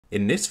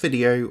In this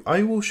video,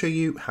 I will show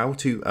you how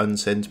to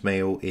unsend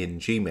mail in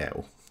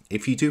Gmail.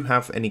 If you do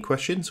have any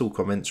questions or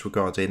comments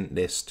regarding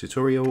this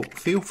tutorial,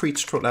 feel free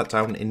to drop that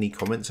down in the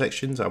comment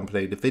section down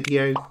below the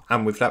video.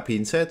 And with that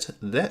being said,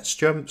 let's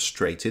jump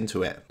straight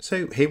into it.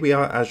 So here we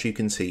are, as you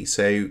can see.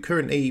 So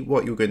currently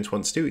what you're going to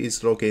want to do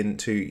is log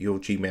into your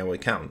Gmail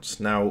account.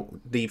 Now,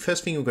 the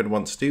first thing you're going to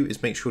want to do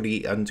is make sure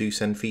the undo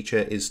send feature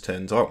is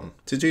turned on.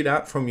 To do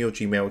that, from your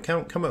Gmail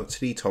account, come up to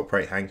the top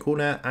right hand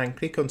corner and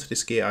click onto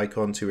this gear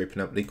icon to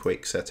open up the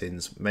quick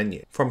settings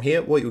menu. From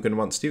here, what you're going to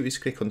want to do is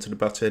click onto the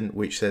button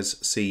which says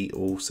see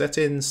all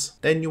settings.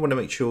 Then you want to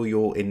make sure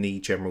you're in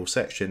the general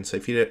section. So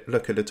if you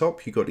look at the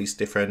top, you've got these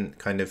different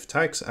kind of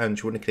tags and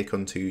you want to click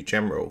onto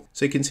general.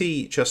 So you can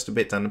see just a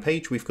bit down the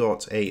page, we've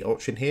got a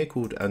option here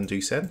called undo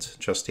send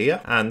just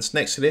here. And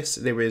next to this,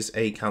 there is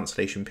a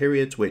cancellation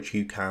period, which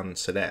you can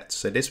select.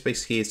 So this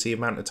basically is the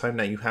amount of time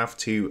that you have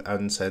to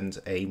unsend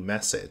a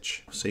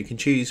message. So you can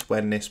choose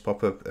when this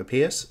pop-up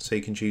appears. So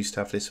you can choose to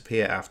have this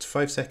appear after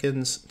 5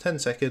 seconds, 10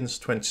 seconds,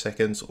 20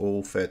 seconds,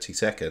 or 30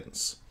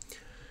 seconds.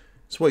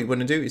 So what you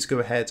want to do is go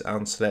ahead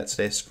and select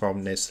this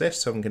from this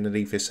list. So I'm going to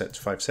leave this set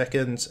to 5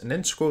 seconds and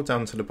then scroll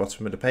down to the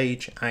bottom of the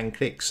page and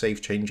click Save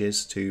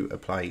Changes to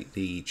apply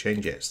the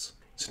changes.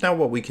 So now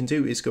what we can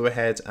do is go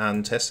ahead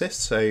and test this.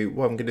 So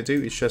what I'm going to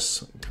do is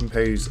just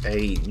compose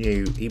a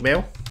new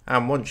email.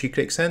 And once you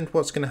click send,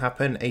 what's going to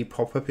happen, a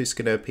pop-up is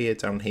going to appear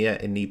down here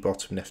in the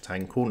bottom left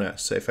hand corner.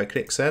 So if I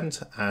click send,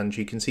 and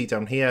you can see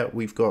down here,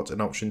 we've got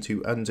an option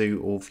to undo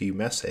or view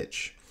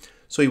message.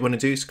 So all you want to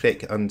do is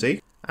click undo.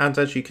 And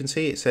as you can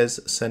see, it says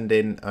send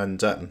in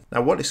undone.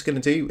 Now what it's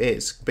going to do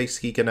is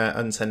basically going to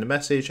unsend a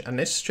message, and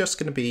this is just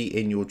going to be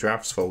in your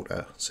drafts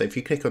folder. So if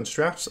you click on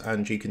drafts,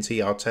 and you can see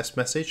our test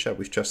message that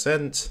we've just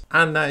sent,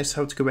 and that is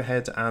how to go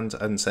ahead and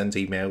unsend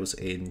emails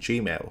in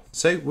Gmail.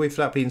 So with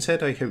that being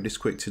said, I hope this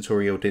quick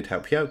tutorial did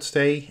help you out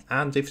today.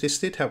 And if this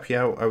did help you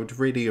out, I would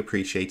really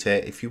appreciate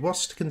it if you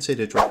was to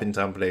consider dropping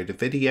down below the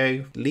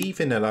video,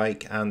 leaving a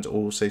like, and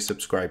also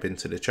subscribing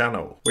to the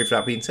channel. With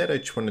that being said, I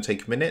just want to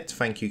take a minute to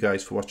thank you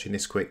guys for watching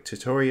this quick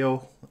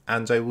tutorial,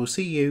 and I will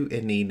see you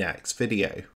in the next video.